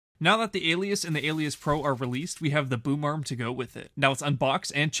Now that the Alias and the Alias Pro are released, we have the boom arm to go with it. Now let's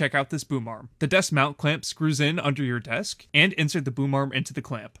unbox and check out this boom arm. The desk mount clamp screws in under your desk, and insert the boom arm into the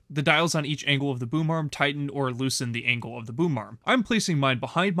clamp. The dials on each angle of the boom arm tighten or loosen the angle of the boom arm. I'm placing mine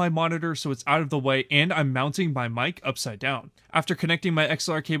behind my monitor so it's out of the way, and I'm mounting my mic upside down. After connecting my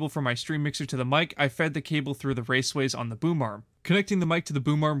XLR cable from my stream mixer to the mic, I fed the cable through the raceways on the boom arm. Connecting the mic to the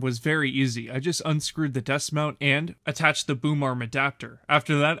boom arm was very easy. I just unscrewed the desk mount and attached the boom arm adapter.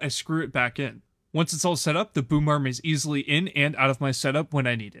 After that, I screw it back in. Once it's all set up, the boom arm is easily in and out of my setup when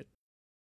I need it.